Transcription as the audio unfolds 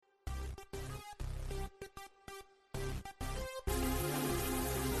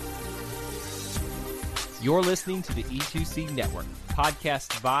You're listening to the E2C Network,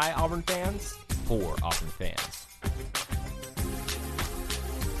 podcast by Auburn fans for Auburn fans.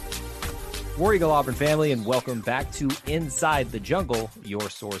 War Eagle Auburn family, and welcome back to Inside the Jungle, your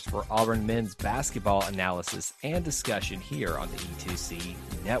source for Auburn men's basketball analysis and discussion here on the E2C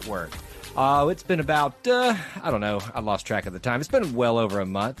Network. It's been about, I lost track of the time. It's been well over a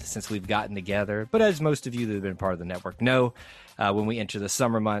month since we've gotten together, but as most of you that have been part of the network know, when we enter the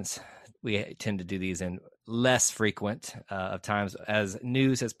summer months, we tend to do these in less frequent of times as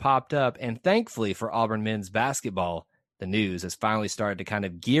news has popped up. And thankfully for Auburn men's basketball, the news has finally started to kind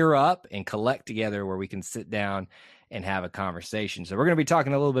of gear up and collect together where we can sit down and have a conversation. So we're going to be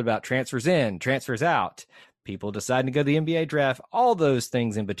talking a little bit about transfers in, transfers out, people deciding to go to the NBA draft, all those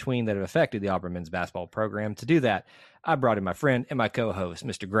things in between that have affected the Auburn men's basketball program. To do that, I brought in my friend and my co-host,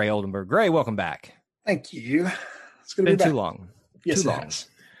 Mr. Gray Oldenburg. Gray, welcome back. Thank you. It's been too long. Yes, too long.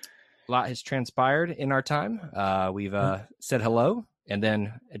 A lot has transpired in our time. We've said hello and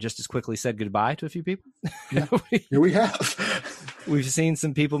then just as quickly said goodbye to a few people. Yeah, here we have. We've seen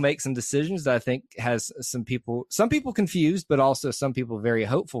some people make some decisions that I think has some people confused, but also some people very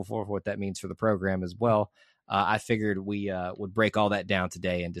hopeful for what that means for the program as well. I figured we would break all that down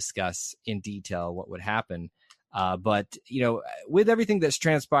today and discuss in detail what would happen. But, you know, with everything that's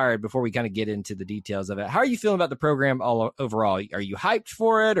transpired before we kind of get into the details of it, how are you feeling about the program overall? Are you hyped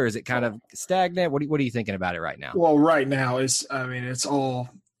for it or is it kind of stagnant? What are you thinking about it right now? Well, right now it's all,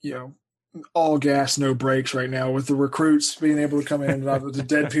 all gas, no brakes right now with the recruits being able to come in and out of the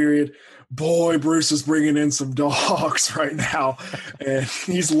dead period. Boy, Bruce is bringing in some dogs right now, and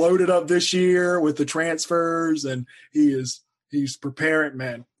he's loaded up this year with the transfers and he's preparing,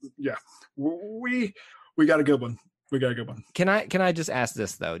 man. Yeah, we got a good one. Can I just ask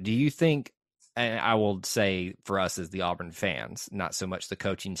this though? Do you think, and I will say for us as the Auburn fans, not so much the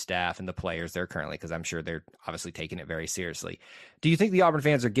coaching staff and the players there currently, because I'm sure they're obviously taking it very seriously. Do you think the Auburn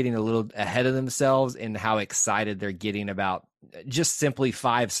fans are getting a little ahead of themselves in how excited they're getting about just simply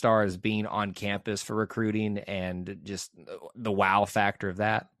 5 stars being on campus for recruiting and just the wow factor of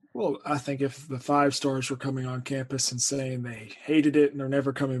that? Well, I think if the 5 stars were coming on campus and saying they hated it and they're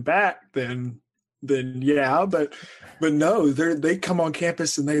never coming back, then yeah, but no, they come on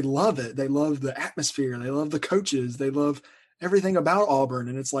campus and they love it. They love the atmosphere. They love the coaches. They love everything about Auburn.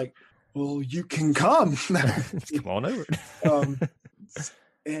 And it's like, well, you can come. Come on over.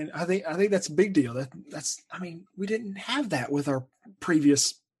 And I think that's a big deal. We didn't have that with our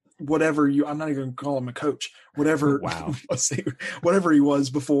previous whatever I'm not even going to call him a coach, whatever. Wow. Whatever he was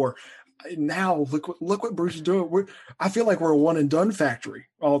before. Now look what Bruce is doing. I feel like we're a one and done factory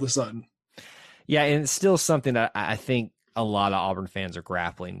all of a sudden. Yeah, and it's still something that I think a lot of Auburn fans are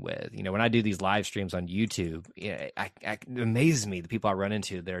grappling with. You know, when I do these live streams on YouTube, it amazes me the people I run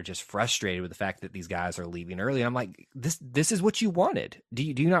into that are just frustrated with the fact that these guys are leaving early. And I'm like, this is what you wanted. Do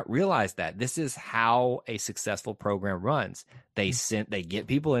you not realize that this is how a successful program runs? They get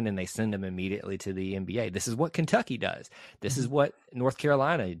people in and they send them immediately to the NBA. This is what Kentucky does. This is what North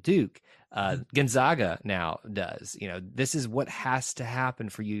Carolina, Duke, Gonzaga now does. You know, this is what has to happen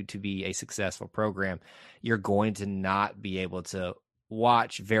for you to be a successful program. You're going to not be able to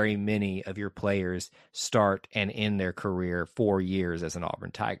watch very many of your players start and end their career 4 years as an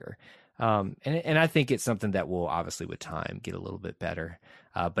Auburn Tiger. And I think it's something that will obviously with time get a little bit better.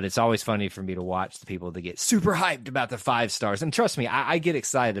 But it's always funny for me to watch the people that get super hyped about the 5 stars. And trust me, I get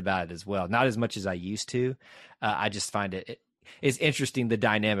excited about it as well. Not as much as I used to. I just find it's interesting, the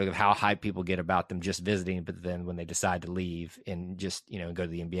dynamic of how hyped people get about them just visiting. But then when they decide to leave and just, go to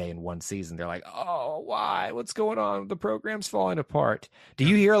the NBA in one season, they're like, oh, why? What's going on? The program's falling apart. Do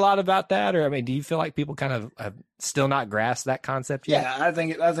you hear a lot about that? Or, do you feel like people kind of have still not grasped that concept yet? Yeah, I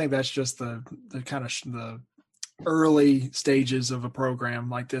think that's just the kind of the early stages of a program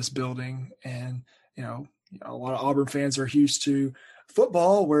like this building. And, a lot of Auburn fans are used to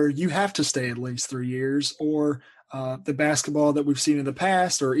football where you have to stay at least 3 years, or the basketball that we've seen in the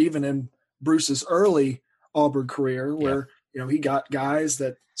past, or even in Bruce's early Auburn career where, he got guys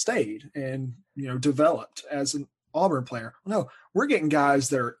that stayed and, developed as an Auburn player. No, we're getting guys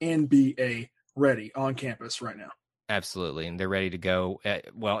that are NBA ready on campus right now. Absolutely. And they're ready to go.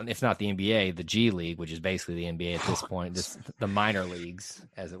 Well, if not the NBA, the G League, which is basically the NBA at this point, the minor leagues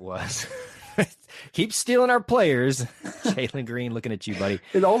as it was. Keep stealing our players. Jalen Green, looking at you, buddy.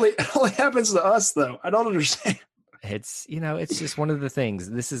 It only happens to us, though. I don't understand. It's, it's just one of the things.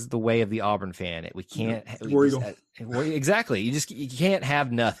 This is the way of the Auburn fan. We can't. Well, exactly. You can't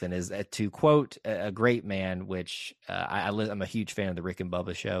have nothing. Is to quote a great man, which I'm a huge fan of the Rick and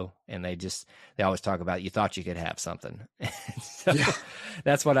Bubba show, and they always talk about you thought you could have something. So Yeah.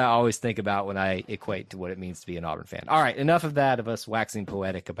 that's what I always think about when I equate to what it means to be an Auburn fan. All right, enough of that, of us waxing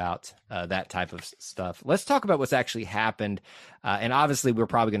poetic about that type of stuff. Let's talk about what's actually happened. And obviously, we're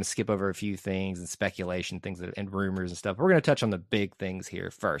probably going to skip over a few things and speculation, and rumors and stuff. We're going to touch on the big things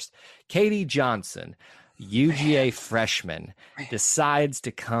here first. KD Johnson, UGA freshman, decides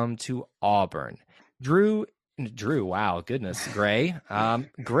to come to Auburn. Drew, wow, goodness, Gray.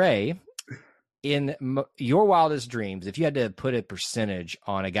 Gray, in your wildest dreams, if you had to put a percentage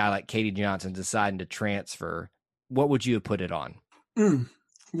on a guy like KD Johnson deciding to transfer, what would you have put it on?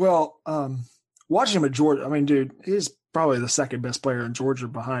 Well, watching him at Georgia, I mean, dude, he's probably the second best player in Georgia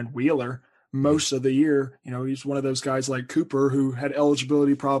behind Wheeler most of the year. You know, he's one of those guys like Cooper who had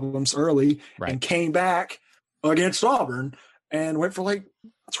eligibility problems early and came back against Auburn and went for like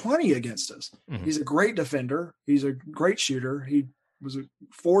 20 against us. Mm-hmm. He's a great defender. He's a great shooter. He was a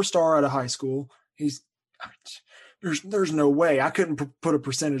 4-star out of high school. There's no way I couldn't put a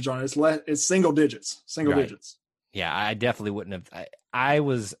percentage on it. It's single digits. Yeah, I definitely wouldn't have. I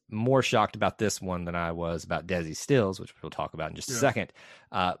was more shocked about this one than I was about Desi Stills, which we'll talk about in just a second.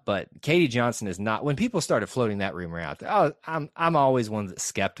 But KD Johnson is not. When people started floating that rumor out, I'm always one that's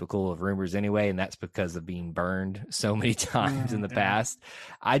skeptical of rumors anyway, and that's because of being burned so many times in the past.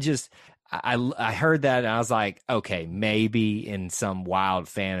 I heard that and I was like, okay, maybe in some wild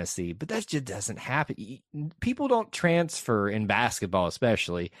fantasy, but that just doesn't happen. People don't transfer in basketball,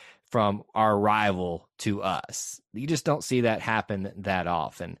 especially from our rival to us. You just don't see that happen that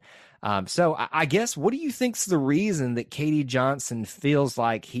often. So I guess, what do you think's the reason that KD Johnson feels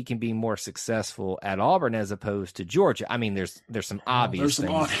like he can be more successful at Auburn as opposed to Georgia? I mean, there's some obvious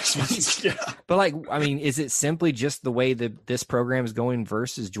things. Obvious ones, yeah. But like, I mean, is it simply just the way that this program is going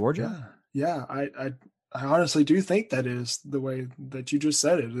versus Georgia? Yeah. I honestly do think that is the way that you just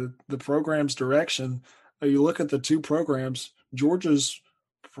said it. The program's direction. You look at the two programs, Georgia's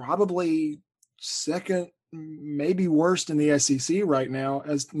probably second, maybe worst in the SEC right now,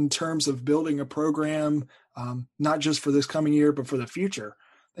 as in terms of building a program, not just for this coming year, but for the future.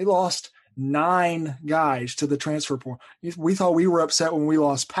 They lost 9 guys to the transfer portal. We thought we were upset when we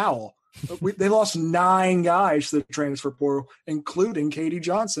lost Powell. They lost 9 guys to the transfer portal, including KD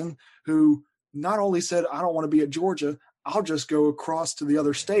Johnson, who not only said, I don't want to be at Georgia, I'll just go across to the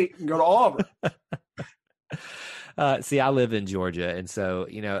other state and go to Auburn. See, I live in Georgia, and so,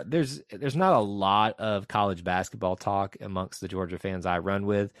 you know, there's not a lot of college basketball talk amongst the Georgia fans I run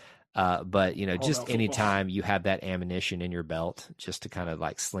with. But, you know, just anytime you have that ammunition in your belt, just to kind of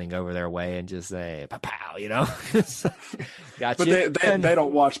like sling over their way and just say, pow, you know, gotcha. But they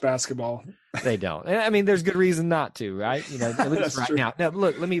don't watch basketball. They don't. And I mean, there's good reason not to, right? You know, at least right now. Now,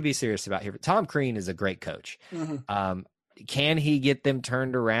 look, let me be serious about here. Tom Crean is a great coach. Mm-hmm. Can he get them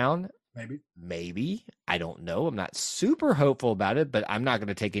turned around? Maybe. I don't know. I'm not super hopeful about it, but I'm not going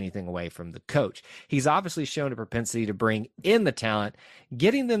to take anything away from the coach. He's obviously shown a propensity to bring in the talent.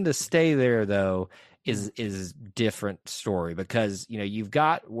 Getting them to stay there, though, is different story, because, you know, you've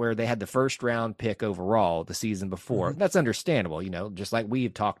got where they had the first round pick overall the season before. Mm-hmm. That's understandable, you know, just like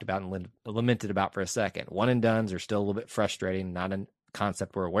we've talked about and lamented about for a second. One and dones are still a little bit frustrating, not an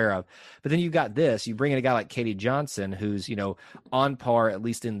concept we're aware of. But then you've got this, you bring in a guy like KD Johnson, who's, you know, on par, at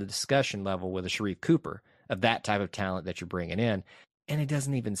least in the discussion level, with a Sharif Cooper, of that type of talent that you're bringing in, and it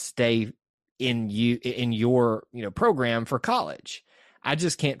doesn't even stay in your, you know, program for college. I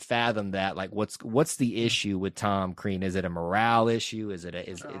just can't fathom that. Like, what's the issue with Tom Crean? Is it a morale issue? Is it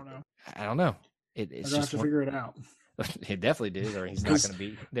I don't know. It's just have to figure it out. It definitely did, or he's not going to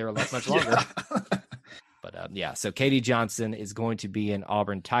be there much longer. But yeah, so KD Johnson is going to be an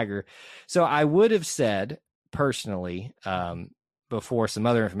Auburn Tiger. So I would have said personally, before some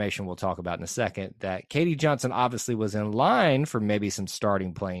other information we'll talk about in a second, that KD Johnson obviously was in line for maybe some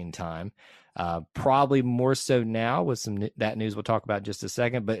starting playing time. Probably more so now with that news we'll talk about in just a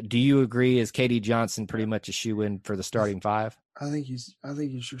second. But do you agree? Is KD Johnson pretty much a shoe-in for the starting 5? I think he's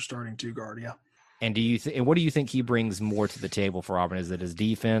your starting 2 guard. Yeah. And and what do you think he brings more to the table for Auburn? Is it his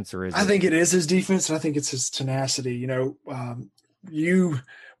defense, or I think it is his defense, and I think it's his tenacity. You know,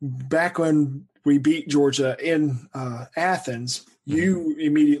 back when we beat Georgia in Athens, you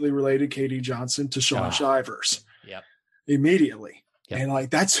immediately related KD Johnson to Shaun Shivers. Yep. Immediately. Yep. And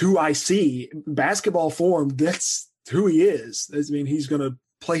like, that's who I see. Basketball form, that's who he is. I mean, he's going to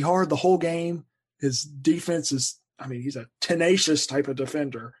play hard the whole game. His defense is, I mean, he's a tenacious type of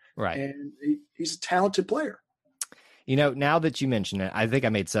defender. Right. And he's a talented player. You know, now that you mention it, I think I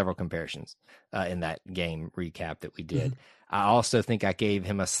made several comparisons. in that game recap that we did. I also think I gave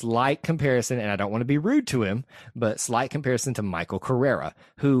him a slight comparison, and I don't want to be rude to him, but slight comparison to Michael Carrera,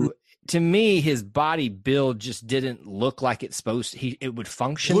 who to me, his body build just didn't look like it's supposed to. It would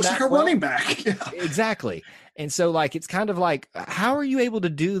function. It looks like a running back. Yeah. Exactly. And so like, it's kind of like, how are you able to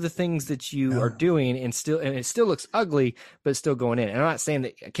do the things that you are doing and it still looks ugly, but still going in? And I'm not saying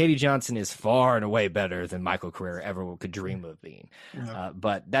that Katie Johnson is far and away better than Michael Carrera ever could dream of being.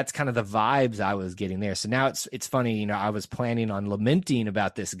 But that's kind of the vibes I was getting there. So now it's funny, I was planning on lamenting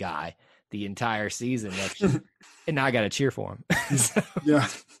about this guy the entire season next year, and now I got to cheer for him. So, yeah.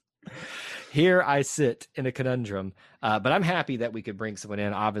 Here I sit in a conundrum, but I'm happy that we could bring someone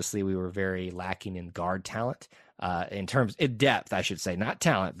in. Obviously, we were very lacking in guard talent, in depth, I should say, not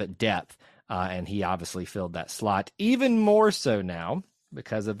talent, but depth. And he obviously filled that slot even more so now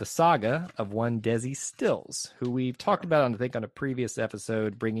because of the saga of one Desi Stills, who we've talked about, I think, on a previous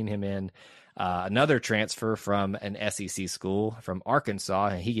episode, bringing him in. Another transfer from an SEC school from Arkansas,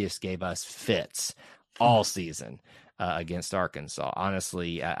 and he just gave us fits all season. Against Arkansas.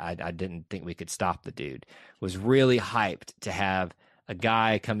 Honestly, I didn't think we could stop the dude. Was really hyped to have a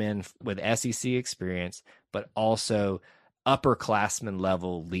guy come in with SEC experience, but also upperclassman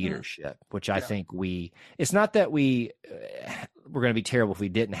level leadership, which I think it's not that we're going to be terrible if we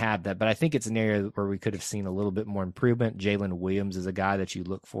didn't have that, but I think it's an area where we could have seen a little bit more improvement. Jalen Williams is a guy that you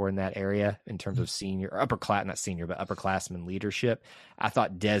look for in that area in terms of upperclassman leadership. I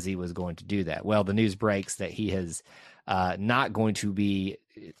thought Desi was going to do that. Well, the news breaks that he has not going to be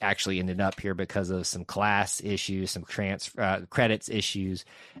actually ended up here because of some class issues, some credits issues.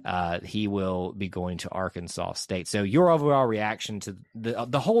 He will be going to Arkansas State. So your overall reaction to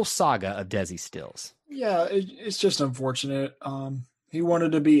the whole saga of Desi Stills? Yeah, it's just unfortunate. He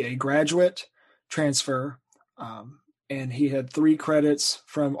wanted to be a graduate transfer, and he had 3 credits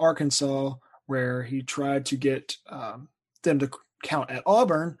from Arkansas where he tried to get them to count at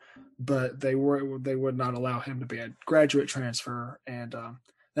Auburn, but they would not allow him to be a graduate transfer, and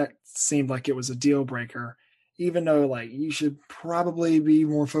that seemed like it was a deal breaker. Even though, like, you should probably be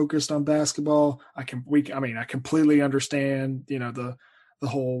more focused on basketball, I completely understand, the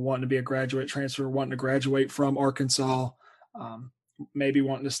whole wanting to be a graduate transfer, wanting to graduate from Arkansas, maybe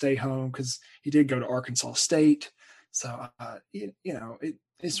wanting to stay home because he did go to Arkansas State. So,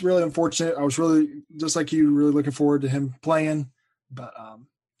 it's really unfortunate. I was really, just like you, really looking forward to him playing, but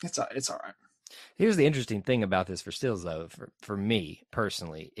it's all right. Here's the interesting thing about this for Stills, though, for me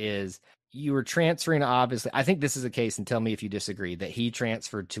personally, is you were transferring, obviously. I think this is a case, and tell me if you disagree, that he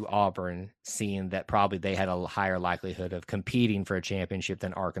transferred to Auburn, seeing that probably they had a higher likelihood of competing for a championship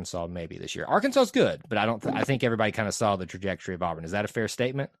than Arkansas maybe this year. Arkansas is good, but I think everybody kind of saw the trajectory of Auburn. Is that a fair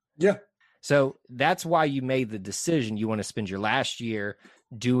statement? Yeah. So that's why you made the decision. You want to spend your last year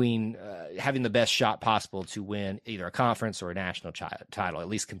doing having the best shot possible to win either a conference or a national title, at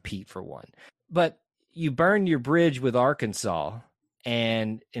least compete for one. But you burn your bridge with Arkansas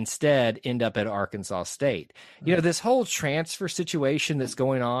and instead end up at Arkansas State. This whole transfer situation that's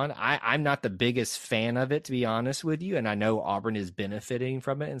going on, I'm not the biggest fan of it, to be honest with you. And I know Auburn is benefiting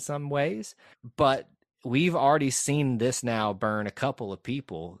from it in some ways, but we've already seen this now burn a couple of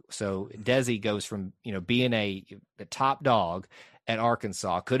people. So Desi goes from, being a top dog at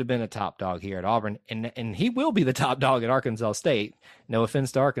Arkansas, could have been a top dog here at Auburn, and he will be the top dog at Arkansas State. No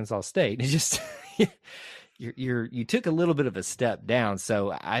offense to Arkansas State. It's just you took a little bit of a step down.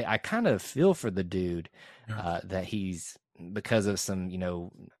 So I kind of feel for the dude that he's, because of some,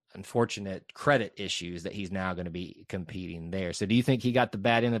 unfortunate credit issues, that he's now going to be competing there. So do you think he got the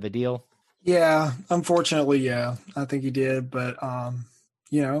bad end of the deal? Yeah, unfortunately, yeah, I think he did. But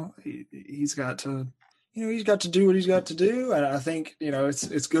he's got to. He's got to do what he's got to do. And I think,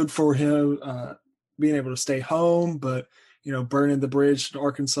 it's good for him being able to stay home, but, burning the bridge to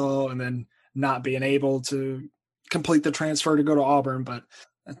Arkansas and then not being able to complete the transfer to go to Auburn. But,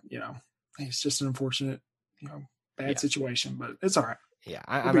 it's just an unfortunate, bad situation, but it's all right. Yeah,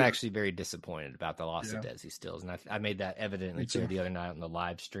 I'm actually very disappointed about the loss of Desi Stills, and I made that evidently clear the other night on the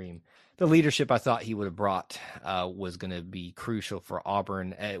live stream. The leadership I thought he would have brought was going to be crucial for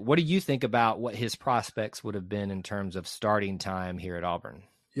Auburn. What do you think about what his prospects would have been in terms of starting time here at Auburn?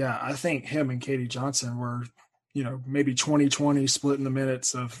 Yeah, I think him and Katie Johnson were, maybe 20-20 splitting the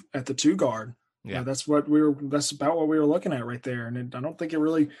minutes at the 2 guard. Yeah, that's about what we were looking at right there. And I don't think it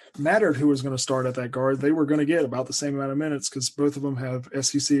really mattered who was going to start at that guard. They were going to get about the same amount of minutes because both of them have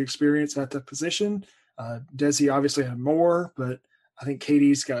SEC experience at that position. Desi obviously had more, but I think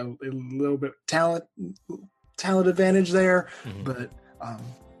Katie's got a little bit talent advantage there. Mm-hmm. But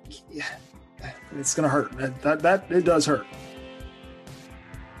it's going to hurt. That it does hurt.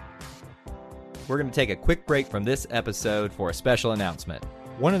 we're going to take a quick break from this episode for a special announcement.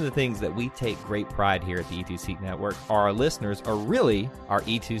 One of the things that we take great pride here at the E2C Network are our listeners are really our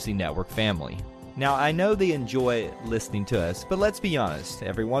E2C Network family. Now, I know they enjoy listening to us, but let's be honest,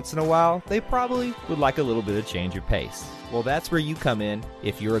 every once in a while, they probably would like a little bit of change of pace. Well, that's where you come in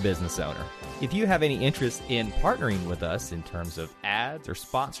if you're a business owner. If you have any interest in partnering with us in terms of ads or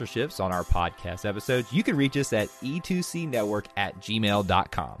sponsorships on our podcast episodes, you can reach us at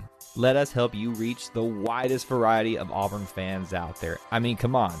e2cnetwork@gmail.com. Let us help you reach the widest variety of Auburn fans out there. I mean,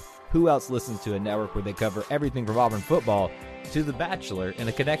 come on. Who else listens to a network where they cover everything from Auburn football to The Bachelor and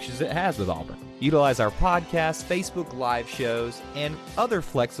the connections it has with Auburn? Utilize our podcast, Facebook Live shows, and other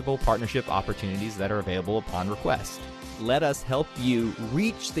flexible partnership opportunities that are available upon request. Let us help you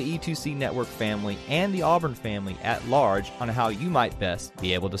reach the E2C Network family and the Auburn family at large on how you might best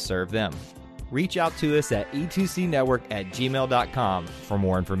be able to serve them. Reach out to us at e2cnetwork@gmail.com for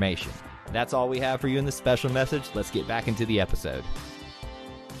more information. That's all we have for you in this special message. Let's get back into the episode.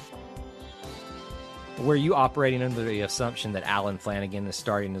 Were you operating under the assumption that Alan Flanagan is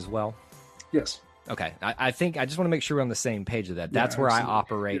starting as well? Yes. Okay. I think I just want to make sure we're on the same page of that. That's where absolutely. I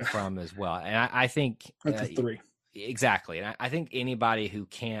operate from as well. And I think That's a 3. Exactly. And I think anybody who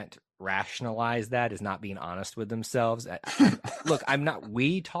can't rationalize that is not being honest with themselves. Look,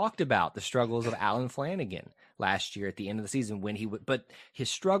 we talked about the struggles of Alan Flanagan last year at the end of the season but his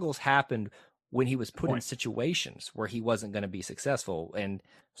struggles happened when he was put in situations where he wasn't going to be successful. And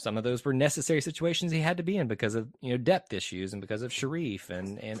some of those were necessary situations he had to be in because of, depth issues and because of Sharif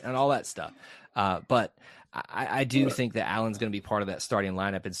and all that stuff. But I do think that Allen's going to be part of that starting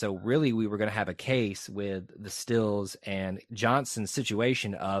lineup. And so really we were going to have a case with the Stills and Johnson's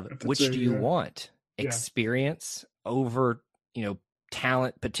situation of which do you want? Experience over,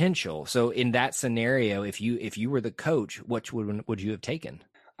 talent potential. So in that scenario, if you were the coach, which would you have taken?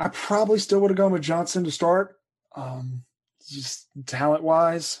 I probably still would have gone with Johnson to start, just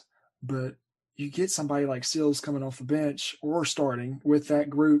talent-wise. But you get somebody like Stills coming off the bench or starting with that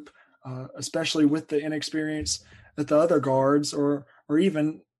group, especially with the inexperience at the other guards or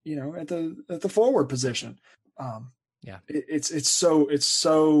even at the forward position. It's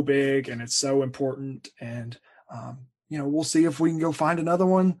so big and it's so important, and we'll see if we can go find another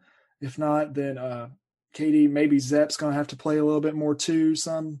one. If not, then Katie, maybe Zepp's going to have to play a little bit more too.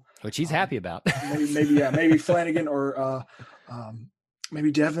 Which he's happy about. maybe Flanagan or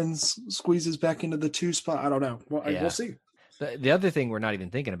maybe Devins squeezes back into the 2 spot. I don't know. We'll see. The other thing we're not even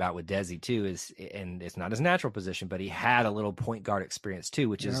thinking about with Desi too is, and it's not his natural position, but he had a little point guard experience too,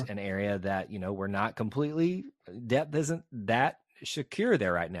 which is an area that, we're not completely, depth isn't that secure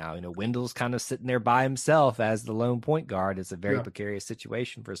there right now. Wendell's kind of sitting there by himself as the lone point guard. It's a very precarious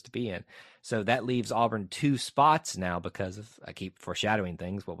situation for us to be in. So that leaves Auburn 2 spots now because of, I keep foreshadowing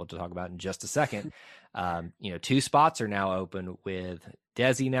things, what we'll talk about in just a second. 2 spots are now open with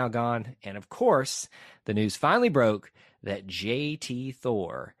Desi now gone. And of course, the news finally broke that JT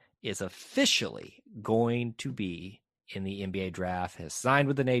Thor is officially going to be in the NBA draft, has signed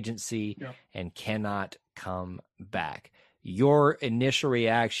with an agency and cannot come back. Your initial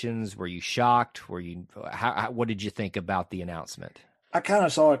reactions, were you shocked? What did you think about the announcement? I kind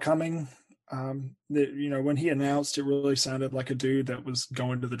of saw it coming. When he announced, it really sounded like a dude that was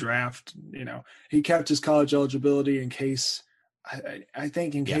going to the draft. He kept his college eligibility in case, I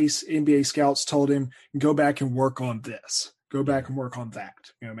think in case NBA scouts told him, go back and work on this, go back and work on that.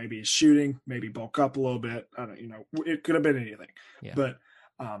 Maybe he's shooting, maybe bulk up a little bit. I don't, it could have been anything, but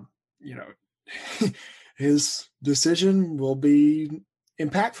his decision will be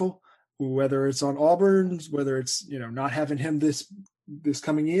impactful, whether it's on Auburn's, whether it's, not having him this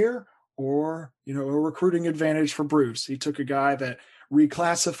coming year or, a recruiting advantage for Bruce. He took a guy that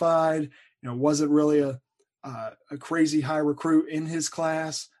reclassified, wasn't really a crazy high recruit in his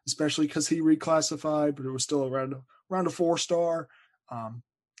class, especially because he reclassified, but it was still around a 4-star.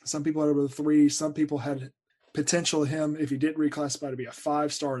 Some people had over the 3, some people had potential of him if he didn't reclassify to be a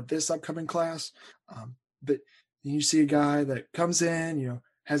 5-star this upcoming class. But you see a guy that comes in,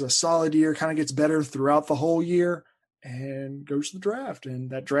 has a solid year, kind of gets better throughout the whole year and goes to the draft. And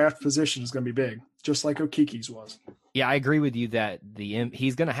that draft position is going to be big, just like Okiki's was. Yeah, I agree with you that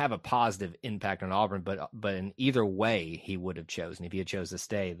he's going to have a positive impact on Auburn, but in either way he would have chosen. If he had chose to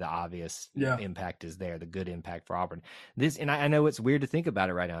stay, the obvious impact is there, the good impact for Auburn. I know it's weird to think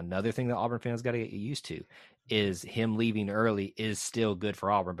about it right now. Another thing that Auburn fans got to get used to is him leaving early is still good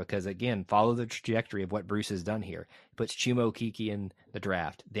for Auburn because, again, follow the trajectory of what Bruce has done here. Puts Chuma Okeke in the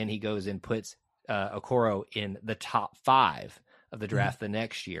draft. Then he goes and puts Okoro in the top 5 of the draft the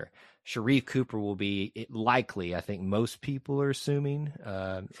next year. Sharife Cooper will be likely, I think most people are assuming,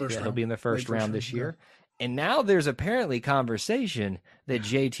 he'll be in the first round this year. And now there's apparently conversation that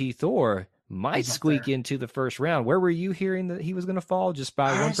JT Thor might squeak into the first round. Where were you hearing that he was going to fall, just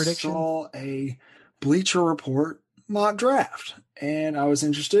by one prediction? I saw a Bleacher Report mock draft, and I was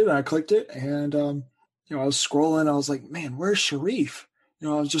interested. I clicked it, and I was scrolling. I was like, man, where's Sharife?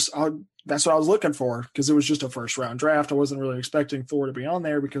 That's what I was looking for, because it was just a first round draft. I wasn't really expecting Thor to be on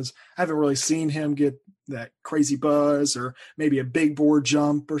there because I haven't really seen him get that crazy buzz or maybe a big board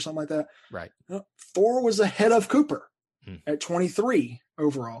jump or something like that. Right. Thor was ahead of Cooper at 23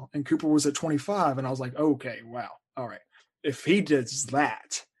 overall, and Cooper was at 25. And I was like, okay, wow. All right. If he does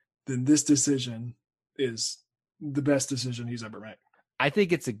that, then this decision is the best decision he's ever made. I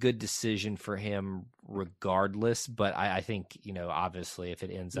think it's a good decision for him regardless, but I think, obviously if it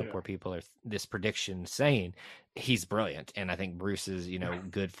ends up where people are this prediction saying he's brilliant, and I think Bruce is,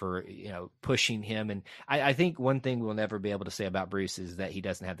 good for, pushing him. And I think one thing we'll never be able to say about Bruce is that he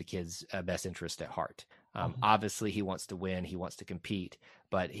doesn't have the kids' best interest at heart. Obviously he wants to win, he wants to compete,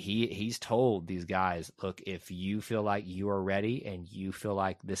 but he's told these guys, look, if you feel like you are ready and you feel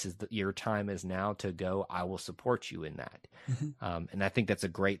like this is your time is now to go, I will support you in that. And I think that's a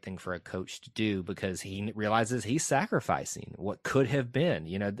great thing for a coach to do, because he realizes he's sacrificing what could have been.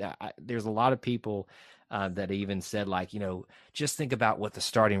 There's a lot of people that even said, like, just think about what the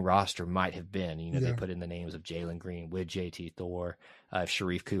starting roster might have been. They put in the names of Jalen Green with JT Thor, if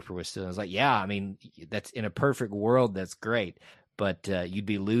Sharife Cooper was still. I was like, yeah, I mean, that's in a perfect world, that's great, but you'd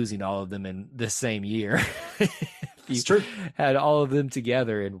be losing all of them in the same year. It's true. Had all of them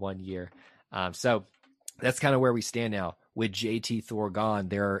together in 1 year. So that's kind of where we stand now with JT Thor gone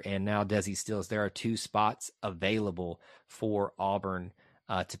there, and now Desi Stills. There are 2 spots available for Auburn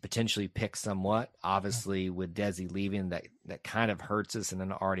to potentially pick somewhat. Obviously, with Desi leaving, that kind of hurts us, and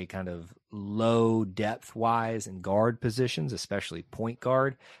then already kind of low depth wise in guard positions, especially point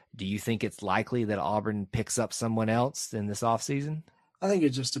guard. Do you think it's likely that Auburn picks up someone else in this offseason? I think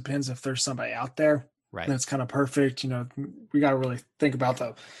it just depends if there's somebody out there. Right. That's kind of perfect. We got to really think about we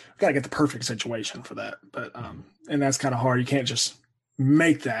got to get the perfect situation for that. But, and that's kind of hard. You can't just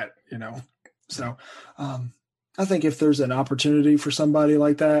make that, So, I think if there's an opportunity for somebody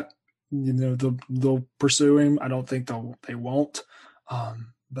like that, they'll pursue him. I don't think they won't.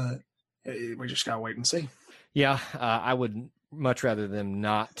 But we just got to wait and see. Yeah. I would much rather them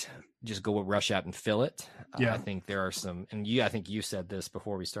not just go rush out and fill it. I think there are some, and I think you said this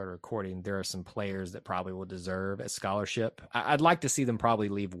before we started recording, there are some players that probably will deserve a scholarship. I'd like to see them probably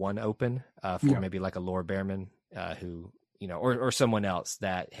leave one open for maybe like a Laura Behrman, who, or someone else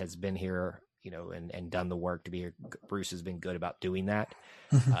that has been here, and done the work to be here. Bruce has been good about doing that.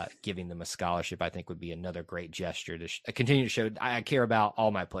 Giving them a scholarship, I think, would be another great gesture to continue to show I care about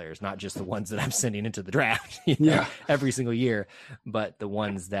all my players, not just the ones that I'm sending into the draft every single year, but the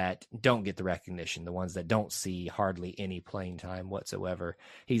ones that don't get the recognition, the ones that don't see hardly any playing time whatsoever.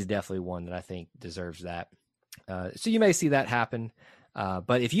 He's definitely one that I think deserves that. So you may see that happen.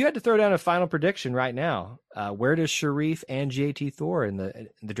 But if you had to throw down a final prediction right now, where does Sharife and JT Thor in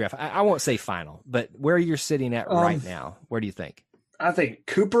the draft? I won't say final, but where you're sitting at right now, where do you think? I think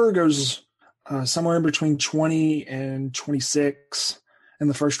Cooper goes somewhere in between 20 and 26 in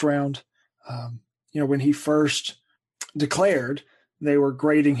the first round. When he first declared, they were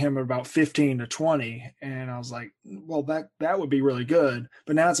grading him about 15 to 20. And I was like, well, that would be really good.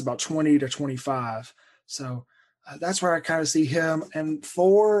 But now it's about 20 to 25. So that's where I kind of see him. And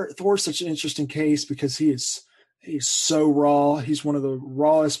Thor's such an interesting case because he's so raw. He's one of the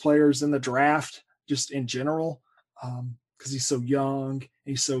rawest players in the draft, just in general, because he's so young.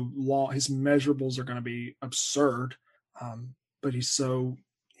 He's so long. His measurables are going to be absurd, but he's so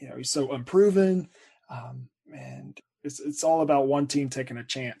unproven, and it's all about one team taking a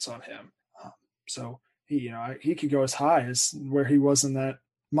chance on him. So he could go as high as where he was in that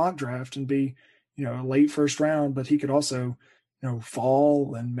mock draft and be, a late first round, but he could also,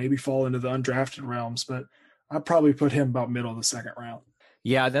 fall and maybe fall into the undrafted realms. But I'd probably put him about middle of the second round.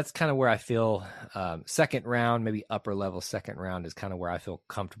 Yeah, that's kind of where I feel second round, maybe upper level second round is kind of where I feel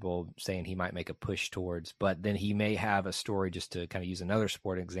comfortable saying he might make a push towards. But then he may have a story, just to kind of use another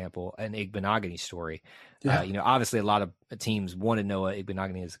sport example, an Igbenogany story. Yeah. Obviously a lot of teams wanted Noah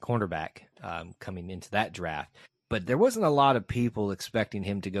Igbenogany as a cornerback coming into that draft. But there wasn't a lot of people expecting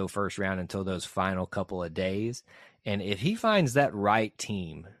him to go first round until those final couple of days. And if he finds that right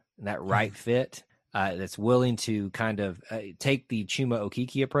team, that right fit, that's willing to kind of take the Chuma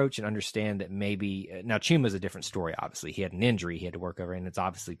Okeke approach and understand that maybe now Chuma's a different story. Obviously, he had an injury he had to work over, and it's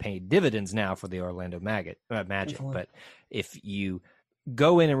obviously paying dividends now for the Orlando Magic. Definitely. But if you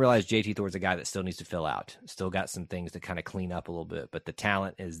go in and realize JT Thor's a guy that still needs to fill out, still got some things to kind of clean up a little bit, but the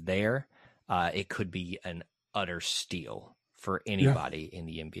talent is there. It could be an utter steal for anybody in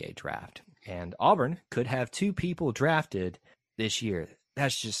the NBA draft. And Auburn could have 2 people drafted this year.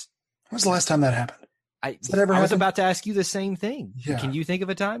 That's just... When was the last time that happened? I was about to ask you the same thing. Yeah. Can you think of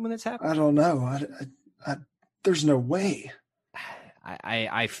a time when that's happened? I don't know. There's no way.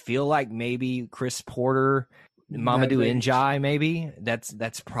 I feel like maybe Chris Porter, Mamadou Njai, maybe.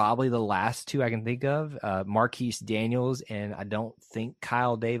 That's probably the last 2 I can think of. Marquise Daniels, and I don't think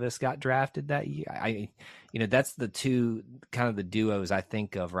Kyle Davis got drafted that year. That's the 2 kind of the duos I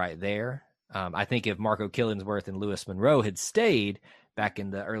think of right there. I think if Marco Killingsworth and Lewis Monroe had stayed back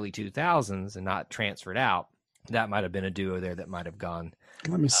in the early 2000s and not transferred out, that might have been a duo there that might have gone.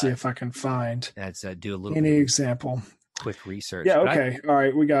 Let me see if I can find do a little any example. Quick research. Yeah, okay. All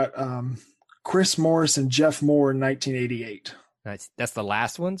right, we got Chris Morris and Jeff Moore in 1988. That's the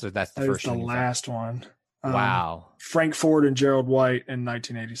last ones, or that's the first one? The last one. Wow. Frank Ford and Gerald White in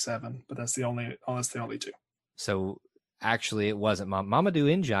 1987, but that's the only 2. So actually, it wasn't Mamadou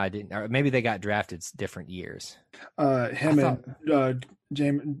Njai didn't, or maybe they got drafted different years.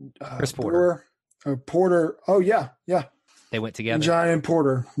 James Chris Porter. Porter. Oh yeah. They went together. Njai and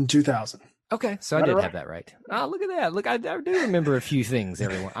Porter in 2000. Okay, so I did have that right. Oh, look at that! Look, I do remember a few things.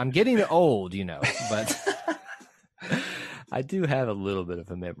 Everyone, I'm getting old, but I do have a little bit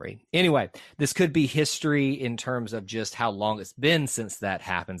of a memory. Anyway, this could be history in terms of just how long it's been since that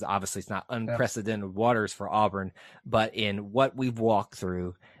happens. Obviously, it's not unprecedented waters for Auburn, but in what we've walked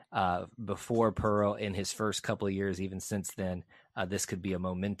through before Pearl in his first couple of years, even since then, this could be a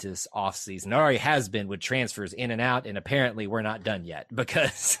momentous offseason. It already has been with transfers in and out, and apparently we're not done yet,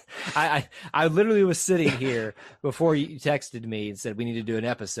 because I literally was sitting here before you texted me and said we need to do an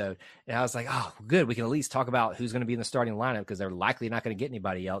episode, and I was like, oh, good, we can at least talk about who's going to be in the starting lineup, because they're likely not going to get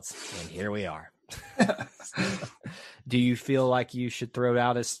anybody else, and here we are. Do you feel like you should throw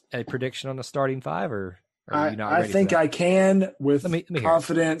out a prediction on the starting 5, or are you not ready? I think I can with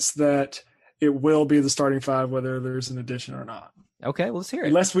confidence that it will be the starting 5, whether there's an addition or not. Okay, well, let's hear it.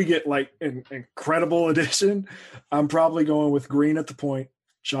 Unless we get like an incredible addition, I'm probably going with Green at the point,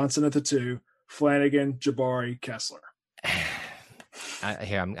 Johnson at the 2, Flanagan, Jabari, Kessler.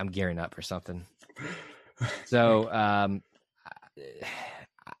 I'm gearing up for something. So,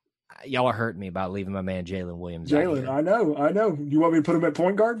 y'all are hurting me about leaving my man Jalen Williams. I know. You want me to put him at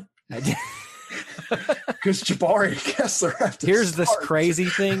point guard? Because Jabari and Kessler have to Here's start. This crazy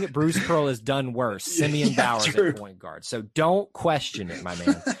thing. Bruce Pearl has done worse. Simeon Bowers at point guard. So don't question it, my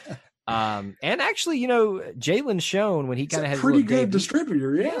man. And actually, Jalen's shown when he kind of has a pretty good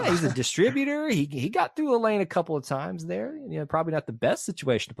distributor. Yeah, he's a distributor. He got through the lane a couple of times there. Probably not the best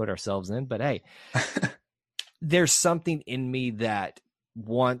situation to put ourselves in, but hey, there's something in me that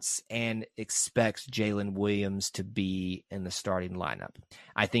wants and expects Jalen Williams to be in the starting lineup.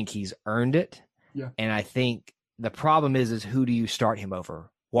 I think he's earned it. Yeah. And I think the problem is who do you start him over?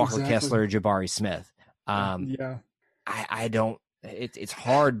 Walker Kessler or Jabari Smith? I don't, it's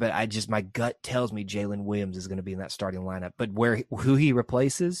hard, but my gut tells me Jalen Williams is going to be in that starting lineup, but who he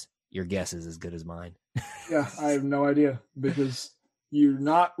replaces, your guess is as good as mine. Yeah. I have no idea, because you're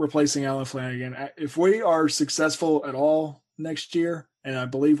not replacing Allen Flanagan. If we are successful at all next year, and I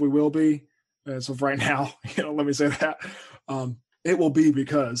believe we will be as of right now, let me say that, it will be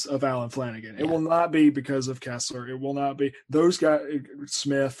because of Allen Flanagan. It will not be because of Kessler. It will not be those guys,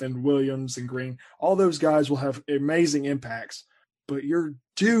 Smith and Williams and Green. All those guys will have amazing impacts, but your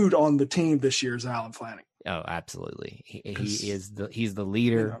dude on the team this year is Allen Flanagan. Oh, absolutely. He's the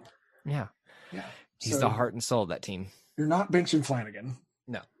leader. Yeah. He's the heart and soul of that team. You're not benching Flanagan.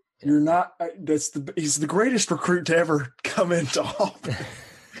 No. You're not. He's the greatest recruit to ever come into Auburn.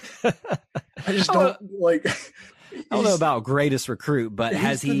 I just don't like. I don't know about greatest recruit, but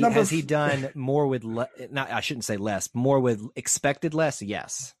has he done more with I shouldn't say less, more with expected less?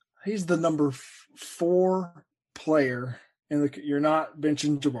 Yes. He's the number 4 player, and you're not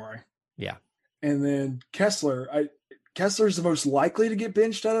benching Jabari. Yeah. And then Kessler's the most likely to get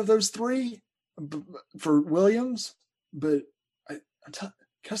benched out of those 3 for Williams, but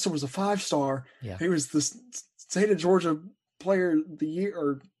Kessler was a 5-star. Yeah. He was the state of Georgia player of the year,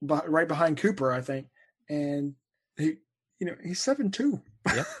 or right behind Cooper, I think. And he's 7'2".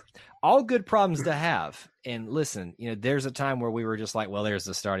 Yep. All good problems to have. And listen, there's a time where we were just like, well, there's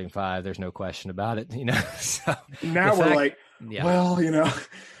the starting 5. There's no question about it. So now we're like, well,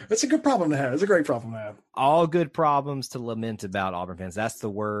 It's a good problem to have. It's a great problem to have. All good problems to lament about, Auburn fans. That's the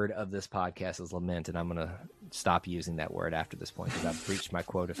word of this podcast, is lament, and I'm going to stop using that word after this point because I've reached my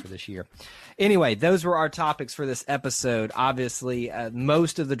quota for this year. Anyway, those were our topics for this episode. Obviously,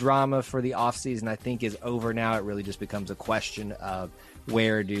 most of the drama for the offseason, I think, is over now. It really just becomes a question of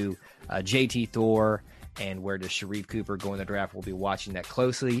where do JT Thor and where does Sharif Cooper go in the draft. We'll be watching that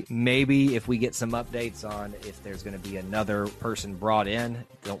closely. Maybe if we get some updates on if there's going to be another person brought in.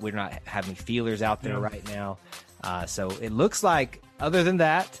 We're not having feelers out there right now. So it looks like, other than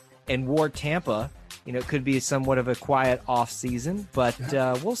that, and Ward Tampa, it could be somewhat of a quiet off season, but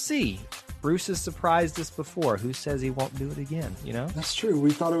we'll see. Bruce has surprised us before. Who says he won't do it again, That's true.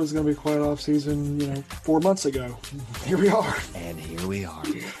 We thought it was going to be a quiet off season, 4 months ago. Here we are. And here we are.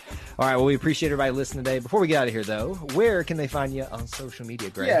 All right, well, we appreciate everybody listening today. Before we get out of here, though, where can they find you on social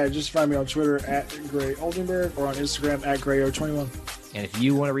media, Gray? Yeah, just find me on Twitter at Gray Oldenburg or on Instagram at Grayo21. And if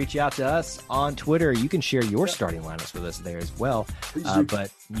you want to reach out to us on Twitter, you can share your starting lineups with us there as well.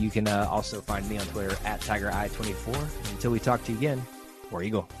 But you can also find me on Twitter at TigerEye24. Until we talk to you again, War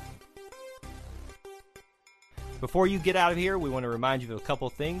Eagle. Before you get out of here, we want to remind you of a couple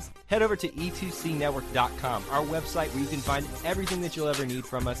things. Head over to e2cnetwork.com, our website where you can find everything that you'll ever need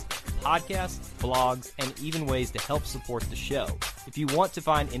from us, podcasts, blogs, and even ways to help support the show. If you want to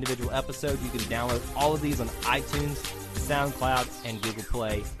find individual episodes, you can download all of these on iTunes, SoundCloud, and Google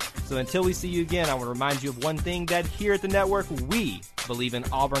Play. So until we see you again, I want to remind you of one thing, that here at the network, we believe in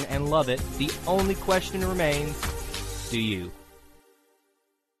Auburn and love it. The only question remains, do you?